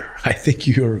nature, I think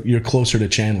you're closer to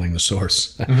channeling the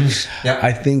source. Mm-hmm. Yeah.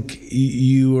 I think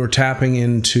you are tapping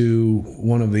into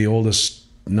one of the oldest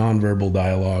nonverbal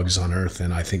dialogues on Earth,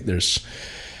 and I think there's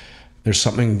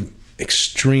something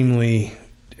extremely,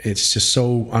 it's just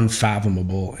so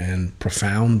unfathomable and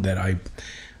profound that I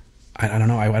don't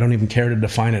know. I don't even care to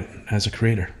define it as a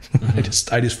creator.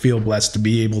 Mm-hmm. I just feel blessed to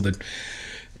be able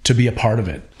to be a part of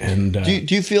it. And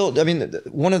do you feel, I mean,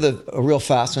 a real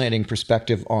fascinating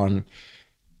perspective on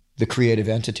the creative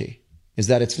entity is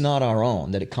that it's not our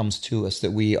own, that it comes to us,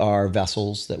 that we are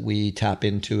vessels, that we tap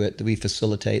into it, that we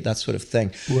facilitate, that sort of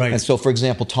thing. Right. And so, for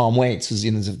example, Tom Waits,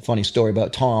 there's a funny story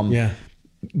about Tom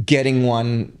getting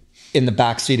one in the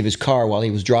backseat of his car while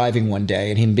he was driving one day,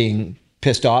 and him being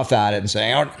pissed off at it and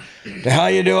saying, "Oh, the hell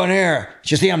are you doing here?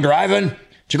 Did you see I'm driving?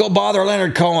 Did you go bother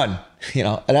Leonard Cohen?" You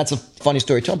know, and that's a funny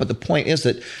story to tell. But the point is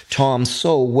that Tom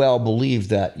so well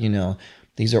believed that, you know,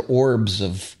 these are orbs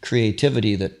of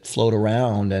creativity that float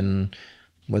around, and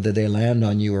whether they land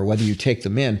on you or whether you take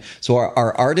them in. So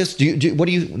our artists, what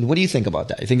do you think about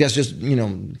that? You think that's just, you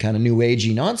know, kind of new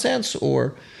agey nonsense,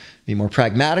 or be more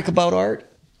pragmatic about art?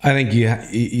 I think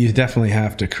you definitely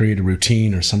have to create a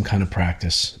routine or some kind of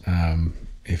practice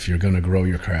if you're going to grow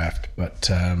your craft. But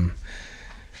to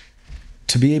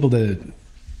be able to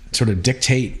sort of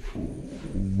dictate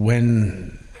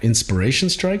when inspiration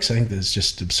strikes, I think that's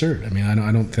just absurd. I mean,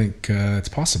 I don't think it's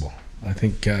possible. I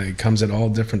think it comes at all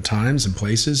different times and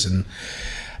places,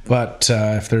 but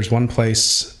if there's one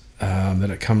place that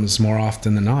it comes more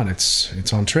often than not,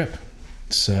 it's on trip.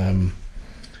 It's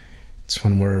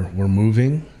when we're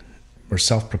moving, we're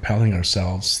self-propelling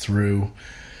ourselves through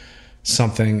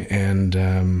something, and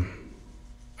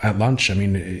at lunch, I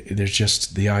mean, there's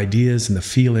just the ideas and the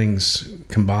feelings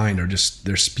combined are just,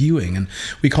 they're spewing, and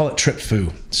we call it trip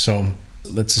foo. So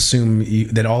let's assume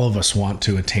that all of us want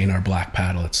to attain our black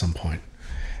paddle at some point.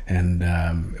 And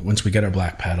once we get our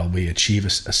black paddle, we achieve a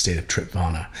state of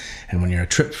tripvana. And when you're a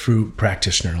trip foo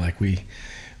practitioner, like we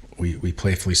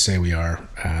playfully say we are,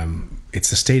 it's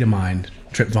the state of mind.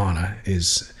 Tripvana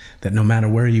is that no matter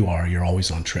where you are, you're always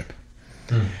on trip.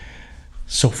 Mm.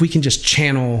 So if we can just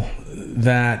channel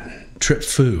that trip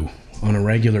foo on a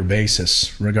regular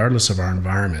basis, regardless of our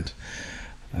environment,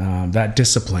 that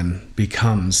discipline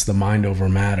becomes the mind over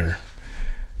matter.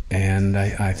 And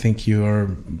I think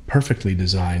you're perfectly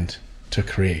designed to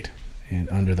create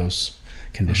under those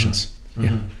conditions. Mm-hmm.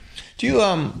 Yeah. Do you,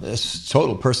 it's a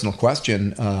total personal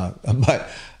question, but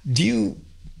do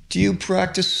you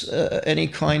practice any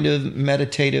kind of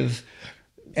meditative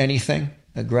anything?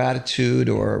 A gratitude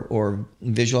or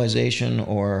visualization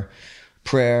or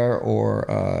prayer,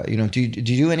 or do you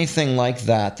do anything like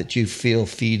that you feel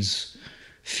feeds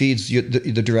you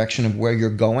the direction of where you're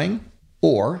going,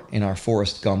 or in our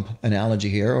Forrest Gump analogy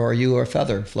here, or are you a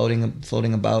feather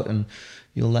floating about and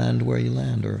you'll land where you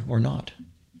land, or not?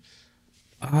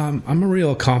 I'm a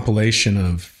real compilation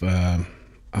of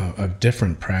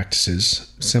different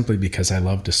practices, simply because I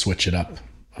love to switch it up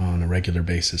on a regular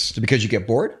basis. Because you get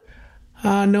bored?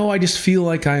 No, I just feel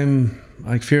like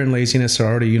fear and laziness are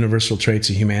already universal traits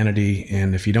of humanity,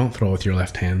 and if you don't throw with your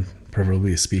left hand,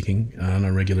 proverbially speaking, on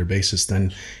a regular basis,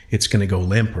 then it's going to go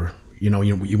limp, or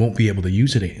you won't be able to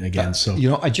use it again. So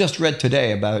I just read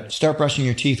today about start brushing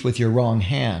your teeth with your wrong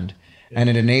hand, and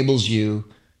it enables you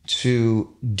to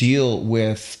deal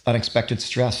with unexpected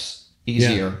stress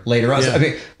easier later on. Yeah. So, I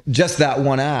mean, just that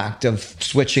one act of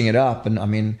switching it up, and I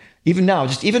mean, even now,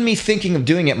 even me thinking of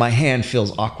doing it, my hand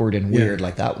feels awkward and weird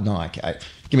like that. No, I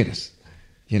give me this,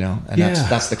 and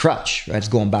that's the crutch, right? It's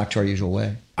going back to our usual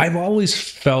way. I've always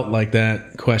felt like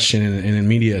that question, and in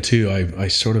media too, I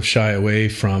sort of shy away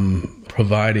from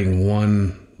providing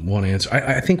one answer.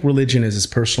 I think religion is as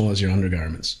personal as your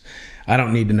undergarments. I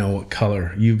don't need to know what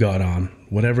color you've got on.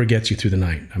 Whatever gets you through the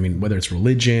night. I mean, whether it's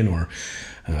religion or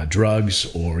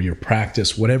drugs or your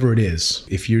practice, whatever it is,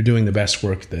 if you're doing the best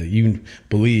work that you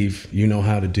believe you know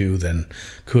how to do, then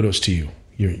kudos to you.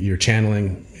 You're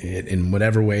channeling it in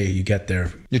whatever way you get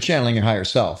there. You're channeling your higher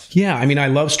self. Yeah, I mean, I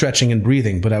love stretching and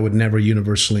breathing, but I would never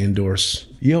universally endorse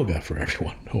yoga for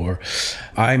everyone. Or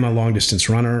I'm a long distance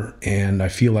runner, and I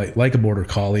feel like a border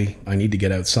collie, I need to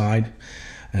get outside.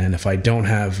 And if I don't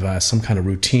have some kind of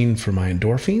routine for my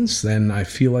endorphins, then I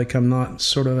feel like I'm not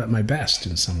sort of at my best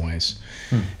in some ways.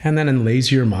 And then in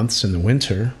lazier months in the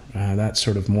winter, that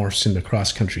sort of morphs into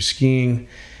cross-country skiing.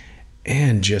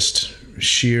 and just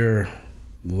sheer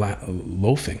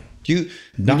loafing. Do you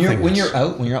when you're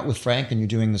out with Frank and you're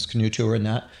doing this canoe tour and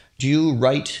that, do you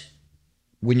write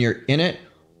when you're in it,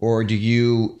 or do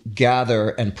you gather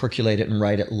and percolate it and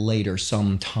write it later,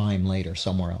 sometime later,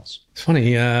 somewhere else? It's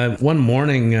funny. One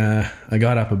morning I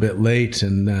got up a bit late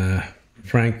and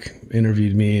Frank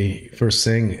interviewed me first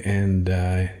thing and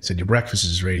said, "Your breakfast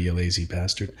is ready, you lazy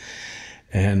bastard."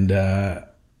 And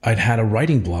I'd had a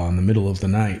writing block in the middle of the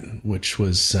night, which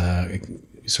was it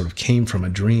sort of came from a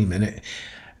dream, and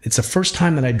it's the first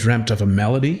time that I dreamt of a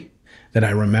melody that I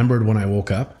remembered when I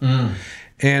woke up.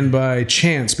 And by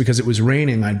chance, because it was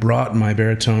raining, I brought my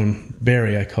baritone,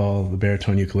 Barry, I call the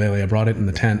baritone ukulele, I brought it in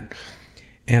the tent,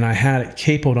 and I had it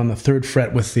capoed on the 3rd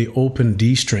fret with the open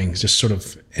D strings, just sort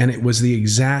of, and it was the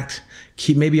exact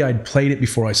key. Maybe I'd played it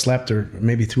before I slept, or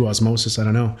maybe through osmosis, I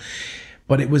don't know.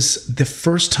 But it was the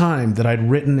first time that I'd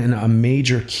written in a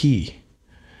major key.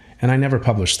 And I never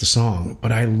published the song,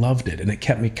 but I loved it, and it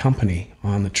kept me company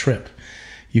on the trip.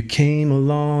 You came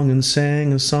along and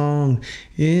sang a song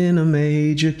in a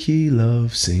major key,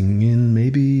 love, singing,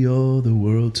 maybe you're the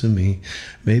world to me,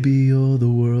 maybe you're the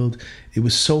world. It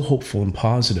was so hopeful and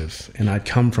positive, and I'd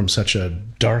come from such a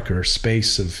darker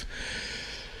space of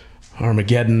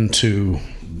Armageddon to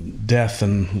death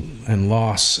and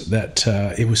loss that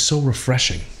it was so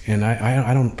refreshing. And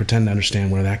I don't pretend to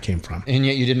understand where that came from. And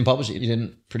yet you didn't publish it. You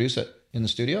didn't produce it in the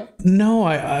studio? No,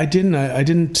 I didn't. I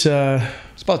didn't.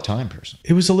 It's about time, person.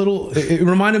 It was a little. It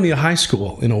reminded me of high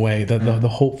school in a way. The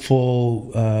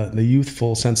hopeful, the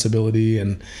youthful sensibility,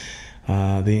 and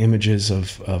the images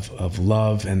of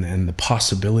love and the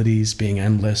possibilities being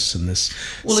endless, and this.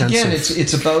 Well, sense again, of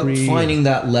it's about finding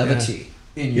that levity. Yeah.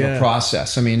 In your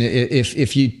process. I mean,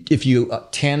 if you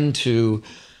tend to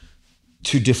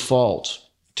default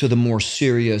to the more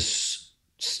serious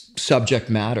subject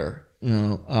matter, you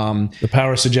know, the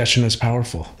power of suggestion is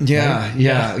powerful. Yeah, right?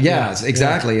 yeah,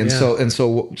 exactly. Yeah, and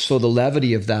so the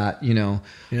levity of that, you know,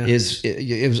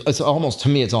 it's almost, to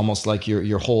me, it's almost like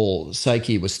your whole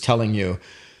psyche was telling you,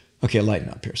 okay, lighten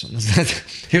up, Pearson.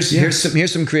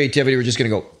 Here's some creativity. We're just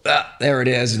going to go, there it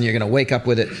is, and you're going to wake up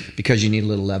with it because you need a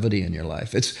little levity in your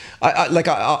life. It's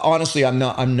honestly, I'm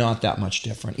not that much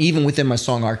different. Even within my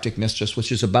song Arctic Mistress,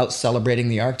 which is about celebrating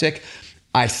the Arctic,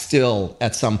 I still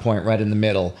at some point right in the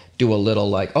middle do a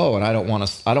little like, and I don't want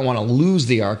to lose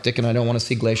the Arctic, and I don't want to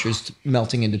see glaciers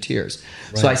melting into tears.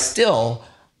 Right. So I still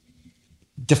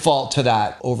default to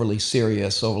that overly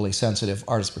serious, overly sensitive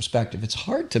artist perspective. It's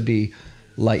hard to be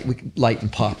light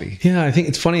and poppy. Yeah, I think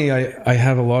it's funny. I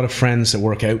have a lot of friends that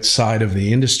work outside of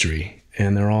the industry,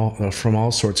 and they're from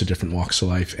all sorts of different walks of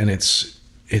life, and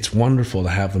it's wonderful to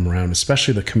have them around,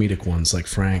 especially the comedic ones like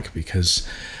Frank, because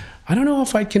I don't know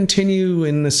if I'd continue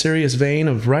in the serious vein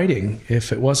of writing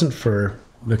if it wasn't for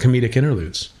the comedic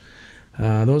interludes.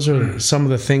 Those are some of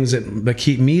the things that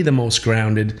keep me the most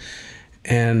grounded,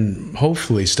 and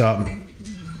hopefully stop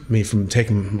me from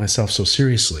taking myself so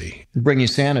seriously. Bring you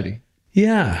sanity.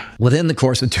 Yeah. Within the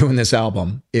course of doing this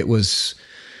album,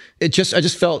 I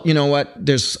just felt, you know what,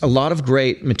 there's a lot of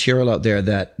great material out there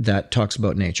that talks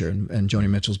about nature, and Joni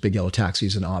Mitchell's Big Yellow Taxi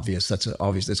is that's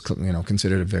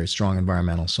considered a very strong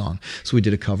environmental song. So we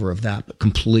did a cover of that, but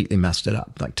completely messed it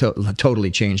up, like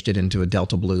totally changed it into a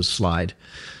Delta Blues slide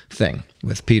thing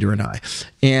with Peter and I.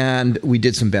 And we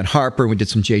did some Ben Harper, we did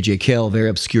some J.J. Cale, very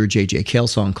obscure J.J. Cale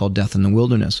song called Death in the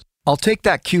Wilderness. I'll take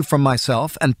that cue from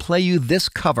myself and play you this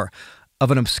cover of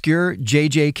an obscure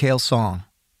J.J. Cale song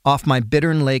off my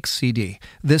Bittern Lake CD.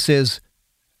 This is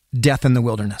Death in the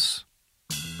Wilderness.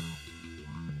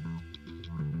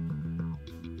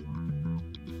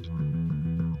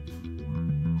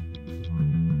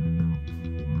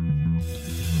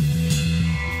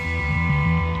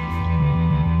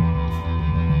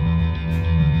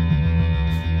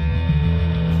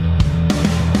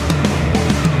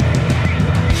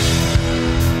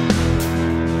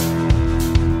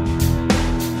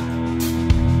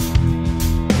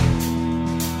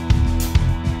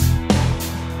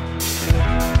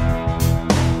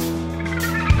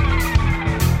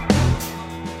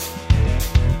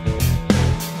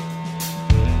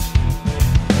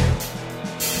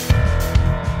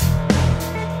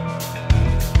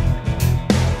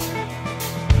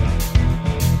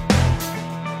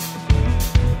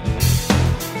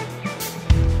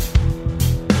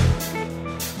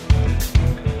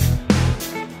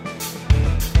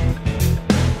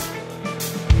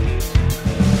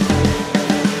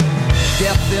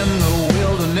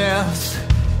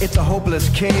 It's a hopeless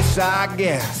case, I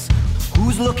guess.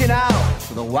 Who's looking out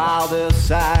for the wilder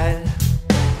side?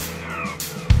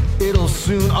 It'll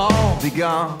soon all be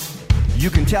gone. You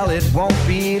can tell it won't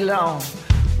be long.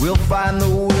 We'll find the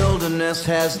wilderness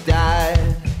has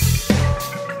died.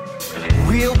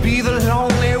 We'll be the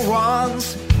lonely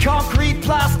ones, concrete,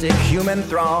 plastic, human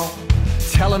throng,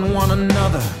 telling one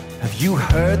another, have you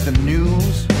heard the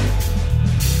news?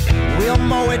 We'll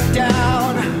mow it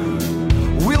down,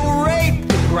 we'll rape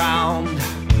the ground,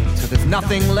 till there's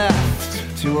nothing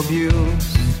left to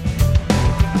abuse.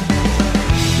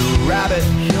 The rabbit,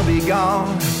 he'll be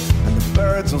gone, and the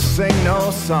birds will sing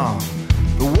no song.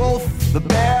 The wolf, the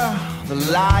bear, the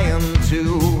lion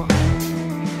too.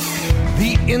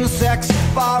 The insects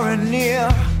far and near,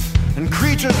 and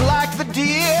creatures like the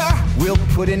deer, we'll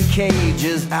put in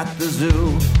cages at the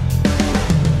zoo.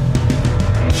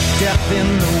 Death in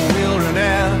the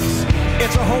wilderness,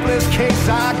 it's a hopeless case,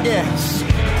 I guess.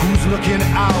 Who's looking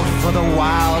out for the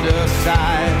wilder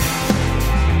side?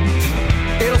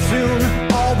 It'll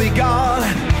soon all be gone,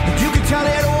 and you can tell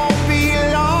it won't be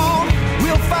long.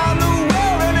 We'll find the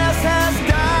wilderness has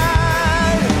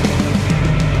died.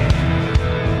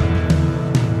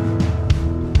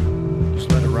 Just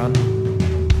let it run.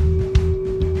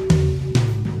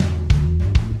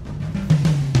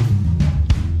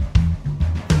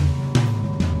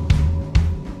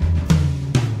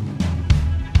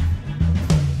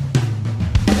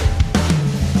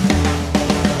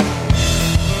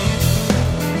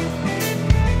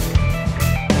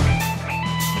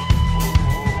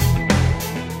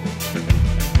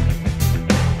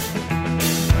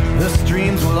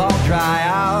 Dry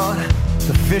out,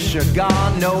 the fish are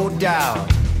gone, no doubt.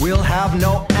 We'll have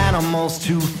no animals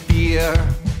to fear.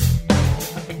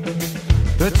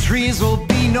 The trees will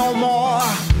be no more,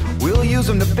 we'll use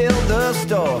them to build the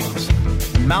stores.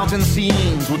 Mountain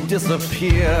scenes will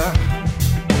disappear.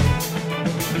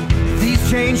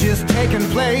 These changes taking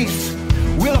place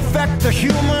will affect the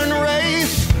human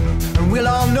race, and we'll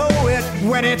all know it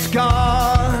when it's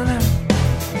gone.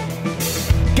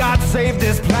 God save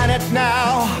this planet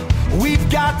now. We've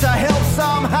got to help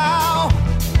somehow.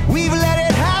 We've let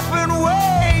it happen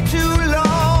way too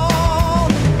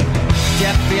long.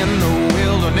 Death in the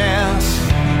wilderness,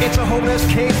 it's a hopeless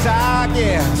case, I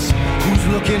guess. Who's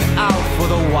looking out for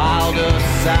the wilder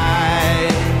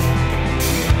side?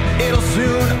 It'll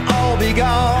soon all be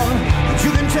gone, but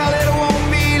you can tell it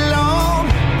won't be long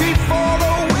before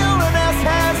the wilderness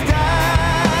has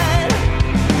died.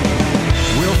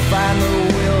 We'll find the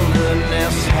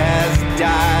wilderness has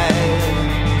died.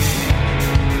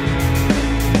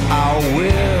 Our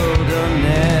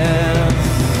wilderness.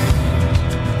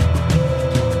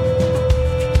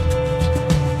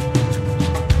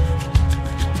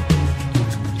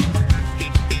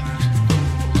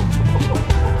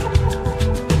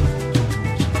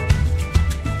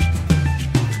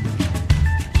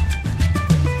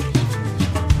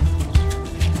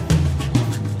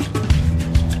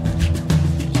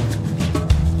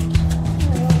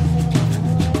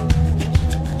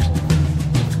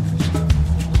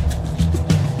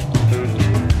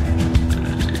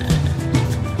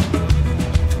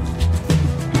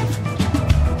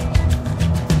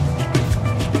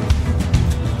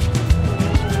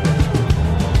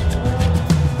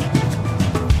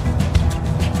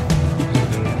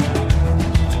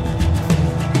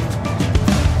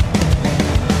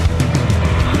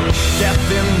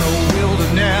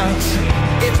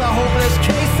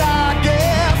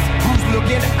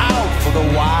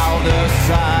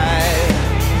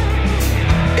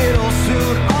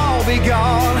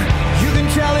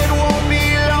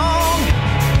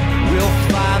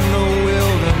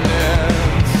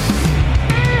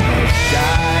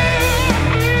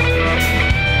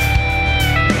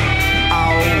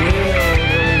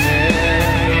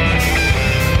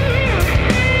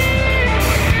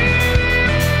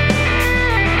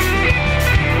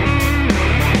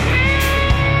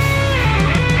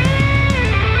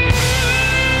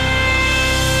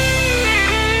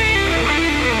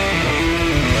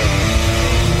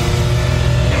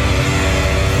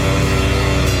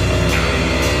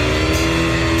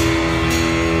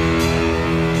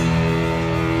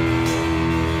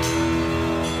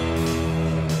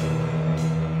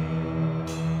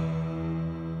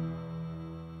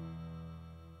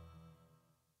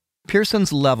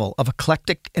 Pearson's level of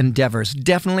eclectic endeavors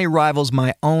definitely rivals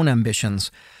my own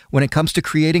ambitions when it comes to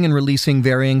creating and releasing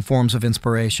varying forms of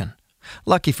inspiration.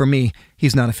 Lucky for me,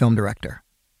 he's not a film director.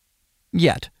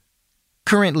 Yet.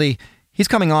 Currently, he's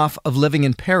coming off of living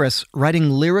in Paris, writing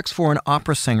lyrics for an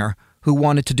opera singer who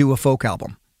wanted to do a folk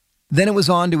album. Then it was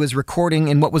on to his recording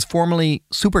in what was formerly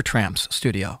Supertramp's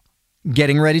studio,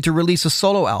 getting ready to release a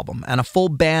solo album and a full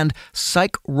band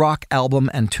psych rock album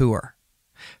and tour.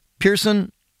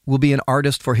 Pearson will be an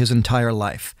artist for his entire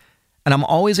life, and I'm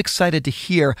always excited to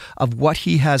hear of what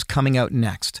he has coming out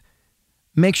next.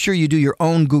 Make sure you do your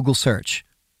own Google search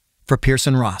for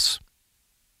Pearson Ross.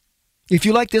 If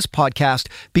you like this podcast,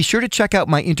 be sure to check out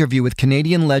my interview with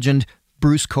Canadian legend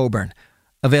Bruce Cockburn,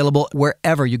 available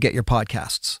wherever you get your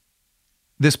podcasts.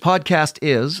 This podcast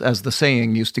is, as the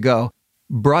saying used to go,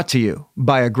 brought to you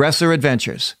by Aggressor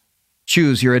Adventures.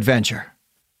 Choose your adventure.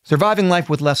 Surviving Life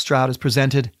with Les Stroud is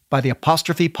presented by the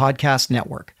Apostrophe Podcast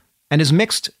Network and is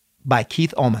mixed by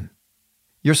Keith Ullman.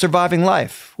 You're surviving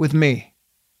life with me,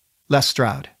 Les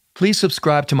Stroud. Please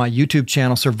subscribe to my YouTube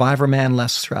channel, Survivor Man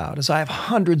Les Stroud, as I have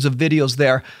hundreds of videos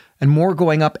there and more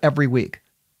going up every week.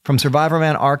 From Survivor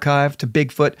Man Archive to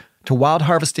Bigfoot to wild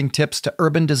harvesting tips to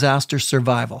urban disaster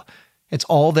survival. It's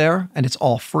all there and it's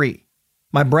all free.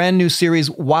 My brand new series,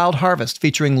 Wild Harvest,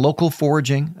 featuring local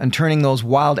foraging and turning those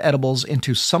wild edibles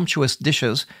into sumptuous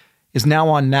dishes, is now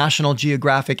on National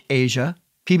Geographic Asia,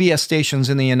 PBS stations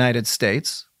in the United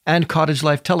States, and Cottage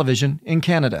Life Television in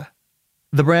Canada.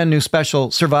 The brand new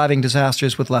special, Surviving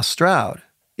Disasters with Les Stroud,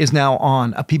 is now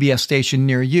on a PBS station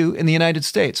near you in the United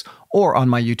States or on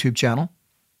my YouTube channel.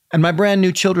 And my brand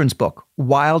new children's book,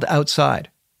 Wild Outside,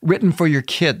 written for your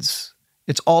kids.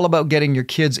 It's all about getting your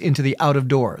kids into the out of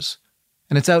doors.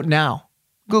 And it's out now.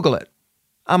 Google it.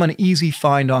 I'm an easy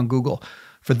find on Google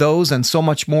for those and so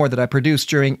much more that I produce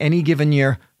during any given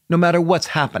year, no matter what's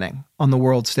happening on the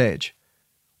world stage.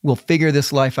 We'll figure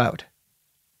this life out.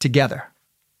 Together.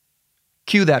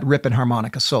 Cue that rippin'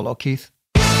 harmonica solo, Keith.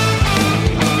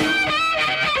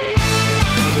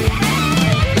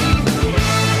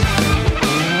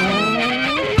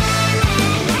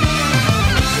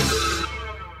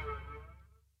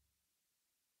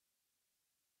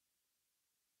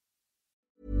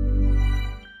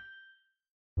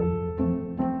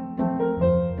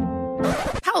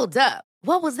 Hold up.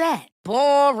 What was that?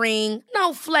 Boring.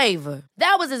 No flavor.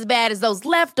 That was as bad as those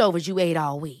leftovers you ate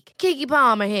all week. Keke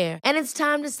Palmer here, and it's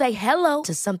time to say hello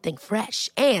to something fresh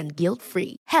and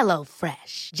guilt-free.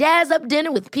 HelloFresh. Jazz up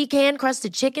dinner with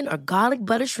pecan-crusted chicken or garlic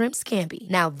butter shrimp scampi.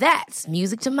 Now that's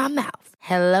music to my mouth.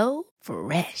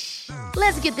 HelloFresh.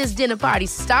 Let's get this dinner party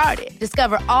started.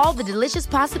 Discover all the delicious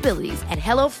possibilities at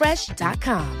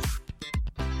HelloFresh.com.